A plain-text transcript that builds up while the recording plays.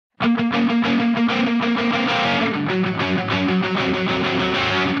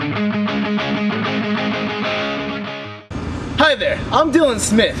there, I'm Dylan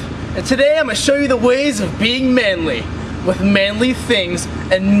Smith, and today I'm going to show you the ways of being manly with manly things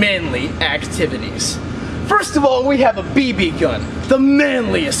and manly activities. First of all, we have a BB gun, the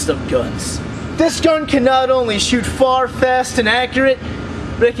manliest of guns. This gun can not only shoot far, fast, and accurate,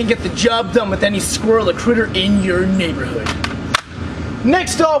 but it can get the job done with any squirrel or critter in your neighborhood.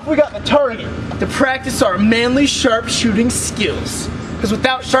 Next off, we got the target to practice our manly sharpshooting skills. Because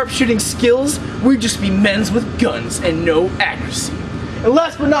without sharpshooting skills, we'd just be men with guns and no accuracy. And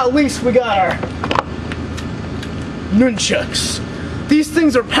last but not least, we got our nunchucks. These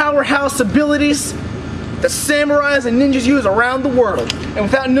things are powerhouse abilities that samurais and ninjas use around the world. And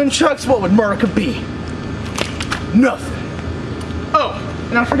without nunchucks, what would America be? Nothing. Oh,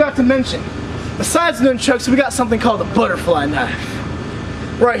 and I forgot to mention, besides nunchucks, we got something called a butterfly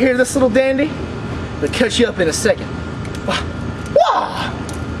knife. Right here, this little dandy, it'll cut you up in a second. Wah!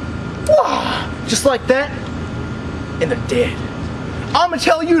 Wah! Just like that, and they're dead. I'm gonna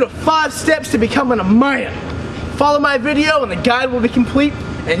tell you the 5 steps to becoming a man. Follow my video and the guide will be complete,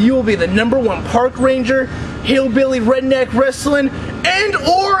 and you will be the #1 park ranger, hillbilly redneck wrestling, and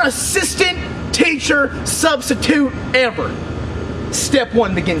or assistant teacher substitute ever. Step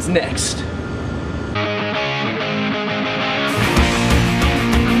 1 begins next.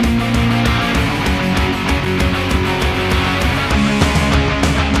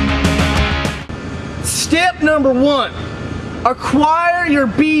 Step number 1, acquire your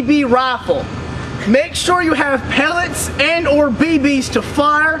BB rifle. Make sure you have pellets and or BBs to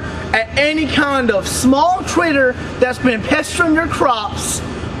fire at any kind of small critter that's been pestering your crops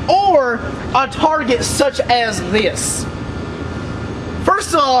or a target such as this.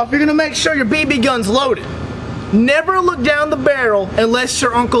 First off, you're gonna make sure your BB gun's loaded. Never look down the barrel unless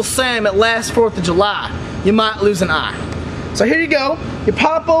you're Uncle Sam at last 4th of July. You might lose an eye. So here you go. You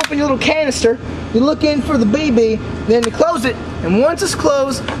pop open your little canister, you look in for the BB, then you close it, and once it's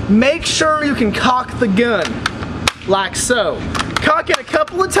closed, make sure you can cock the gun, like so. Cock it a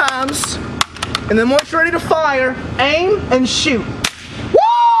couple of times, and then once you're ready to fire, aim and shoot.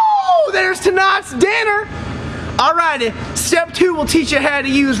 Woo! There's tonight's dinner! Alrighty, step 2 will teach you how to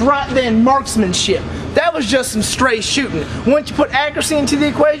use right then marksmanship. That was just some straight shooting. Once you put accuracy into the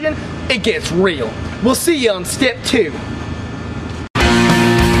equation, it gets real. We'll see you on step 2.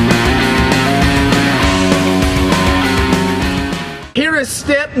 Here is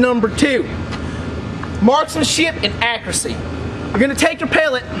step number 2, marksmanship and accuracy. You're gonna take your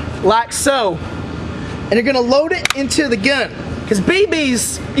pellet, like so, and you're gonna load it into the gun. Because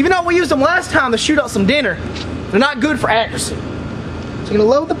BBs, even though we used them last time to shoot out some dinner, they're not good for accuracy. So you're gonna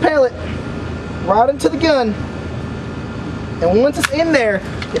load the pellet right into the gun, and once it's in there,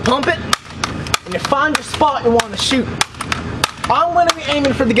 you pump it, and you find your spot you want to shoot. I'm gonna be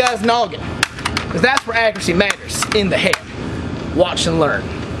aiming for the guy's noggin, because that's where accuracy matters, in the head. Watch and learn.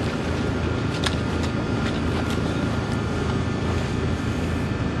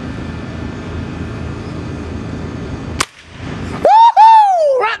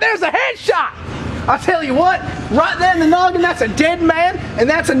 Woohoo! Right there's a headshot! I'll tell you what, right there in the noggin, that's a dead man, and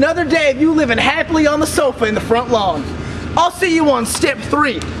that's another day of you living happily on the sofa in the front lawn. I'll see you on step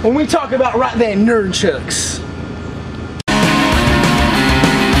 3 when we talk about right there nunchucks.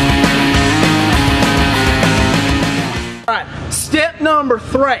 Alright, step number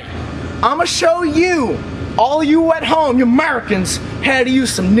 3. I'm going to show you, all you at home, you Americans, how to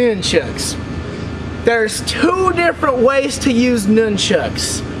use some nunchucks. There's 2 different ways to use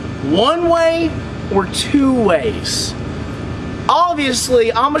nunchucks. 1 way or 2 ways.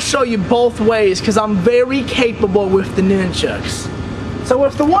 Obviously, I'm going to show you both ways because I'm very capable with the nunchucks. So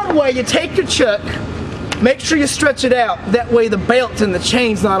with the 1 way, you take your chuck, make sure you stretch it out. That way the belt and the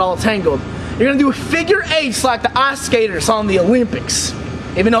chain's not all tangled. You're going to do figure 8s like the ice skaters on the Olympics.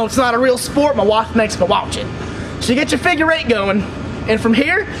 Even though it's not a real sport, my wife makes me watch it. So you get your figure 8 going, and from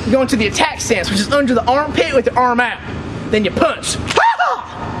here, you go into the attack stance, which is under the armpit with your arm out. Then you punch.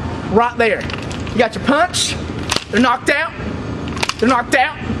 Right there. You got your punch, they're knocked out, they're knocked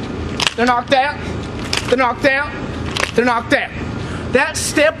out, they're knocked out, they're knocked out, they're knocked out. That's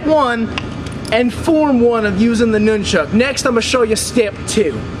step 1 and form 1 of using the nunchuck. Next, I'm going to show you step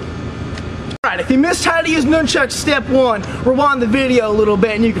 2. Alright, if you missed how to use nunchucks step 1, rewind the video a little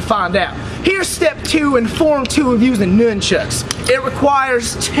bit and you can find out. Here's step 2 and form 2 of using nunchucks. It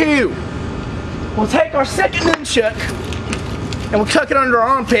requires 2. We'll take our second nunchuck and we'll tuck it under our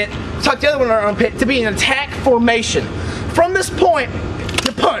armpit, tuck the other one under our armpit to be an attack formation. From this point,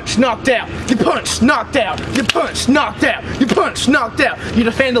 you punch, knocked out, you punch, knocked out, you punch, knocked out, you punch, knocked out. You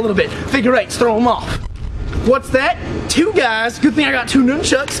defend a little bit, figure 8s, throw them off. What's that? 2 guys, good thing I got 2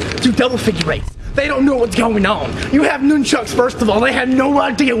 nunchucks, do double figure 8s. They don't know what's going on. You have nunchucks, first of all. They had no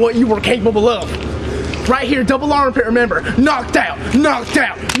idea what you were capable of. Right here, double armpit, remember. Knocked out, knocked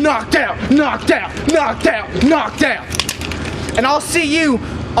out, knocked out, knocked out, knocked out, knocked out. And I'll see you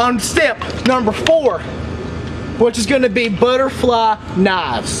on step number 4, which is gonna be butterfly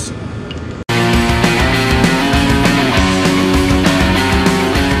knives.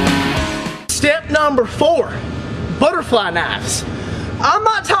 Step number 4, butterfly knives. I'm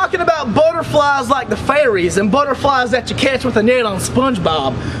not talking about butterflies like the fairies and butterflies that you catch with a net on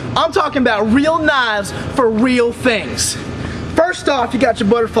SpongeBob. I'm talking about real knives for real things. First off, you got your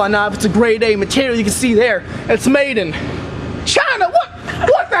butterfly knife. It's a grade A material. You can see there. It's made in China.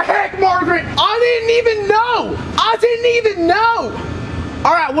 What the heck, Margaret? I didn't even know. I didn't even know.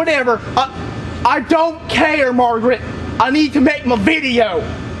 All right, whatever. I don't care, Margaret. I need to make my video.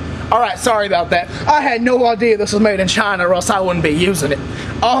 Alright, sorry about that. I had no idea this was made in China or else I wouldn't be using it.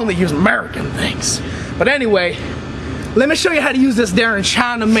 I only use American things. But anyway, let me show you how to use this darn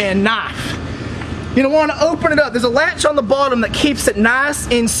Chinaman knife. You don't want to open it up. There's a latch on the bottom that keeps it nice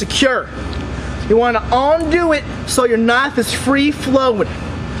and secure. You want to undo it so your knife is free flowing.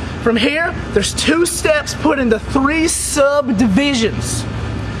 From here, there's 2 steps put into 3 subdivisions.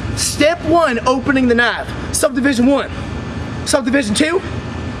 Step 1, opening the knife. Subdivision 1. Subdivision 2.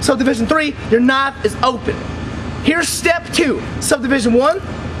 Subdivision 3, your knife is open. Here's step 2, subdivision 1,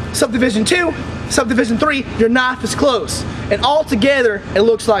 subdivision 2, subdivision 3, your knife is closed. And all together, it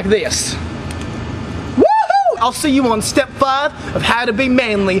looks like this. Woohoo! I'll see you on step 5 of how to be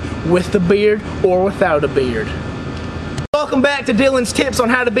manly with a beard or without a beard. Welcome back to Dylan's tips on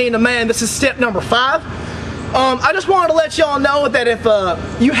how to be a man. This is step number 5. I just wanted to let y'all know that if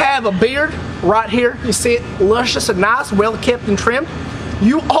you have a beard right here, you see it luscious and nice, well kept and trimmed,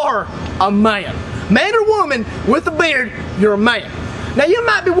 you are a man. Man or woman with a beard, you're a man. Now you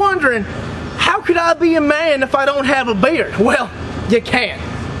might be wondering, how could I be a man if I don't have a beard? Well, you can.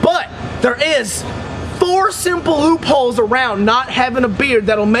 But there is 4 simple loopholes around not having a beard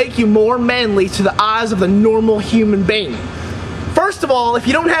that'll make you more manly to the eyes of the normal human being. First of all, if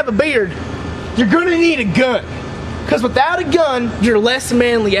you don't have a beard, you're gonna need a gun. Because without a gun, you're less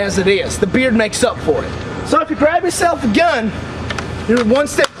manly as it is. The beard makes up for it. So if you grab yourself a gun, you're 1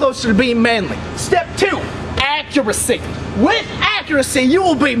 step closer to being manly. Step 2, accuracy. With accuracy, you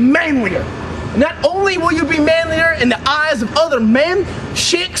will be manlier. Not only will you be manlier in the eyes of other men,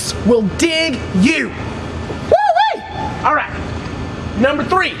 chicks will dig you. Woo-wee! All right, number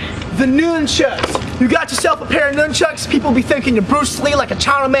 3, the nunchucks. You got yourself a pair of nunchucks, people be thinking you're Bruce Lee like a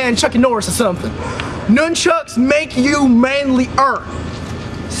Chinaman, Chucky Norris or something. Nunchucks make you manlier.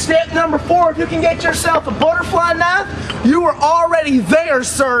 Step number 4, if you can get yourself a butterfly knife, you were already there,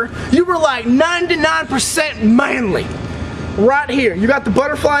 sir. You were like 99% manly. Right here, you got the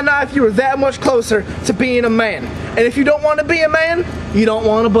butterfly knife, you were that much closer to being a man. And if you don't want to be a man, you don't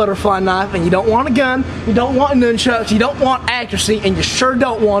want a butterfly knife, and you don't want a gun, you don't want nunchucks, you don't want accuracy, and you sure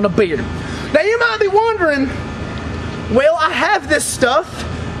don't want a beard. Now you might be wondering, well, I have this stuff.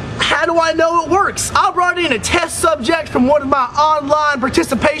 How do I know it works? I brought in a test subject from one of my online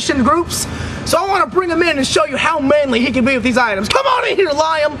participation groups, so I want to bring him in and show you how manly he can be with these items. Come on in here,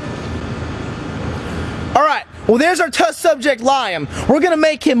 Liam. Alright, well there's our test subject, Liam. We're going to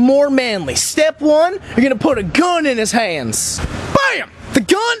make him more manly. Step 1, you're going to put a gun in his hands. Bam! The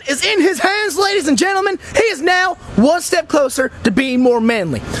gun is in his hands, ladies and gentlemen. He is now 1 step closer to being more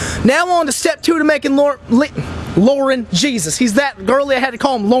manly. Now on to step 2 to making Lauren, Jesus, he's that girly I had to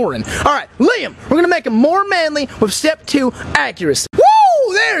call him Lauren. Alright, Liam, we're going to make him more manly with step 2, accuracy. Woo!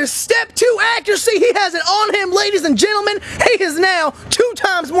 There's step 2, accuracy. He has it on him, ladies and gentlemen. He is now 2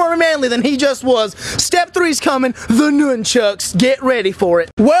 times more manly than he just was. Step 3's coming, the nunchucks. Get ready for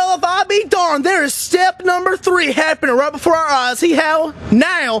it. Well, if I be darned, there is step number 3 happening right before our eyes. He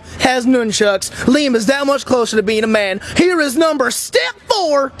now has nunchucks. Liam is that much closer to being a man. Here is step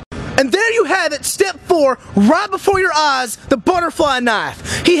 4. And there you have it, step 4, right before your eyes, the butterfly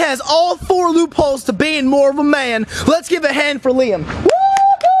knife. He has all 4 loopholes to being more of a man. Let's give a hand for Liam.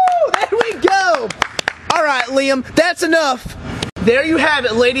 Woo-hoo! There we go. All right, Liam, that's enough. There you have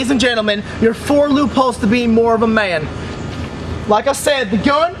it, ladies and gentlemen, your 4 loopholes to being more of a man. Like I said, the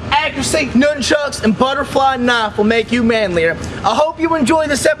gun, accuracy, nunchucks, and butterfly knife will make you manlier. I hope you enjoyed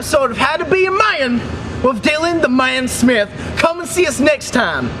this episode of How to Be a Man with Dylan the Man Smith. Come and see us next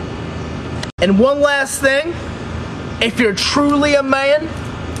time. And one last thing, if you're truly a man,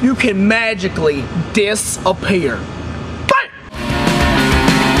 you can magically disappear. Bam!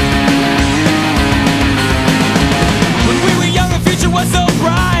 When we were young, the future was so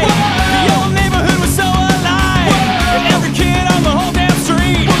bright. The old neighborhood was so alive. And every kid on the whole damn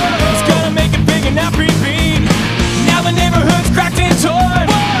street was gonna make it big and how the neighborhood's cracked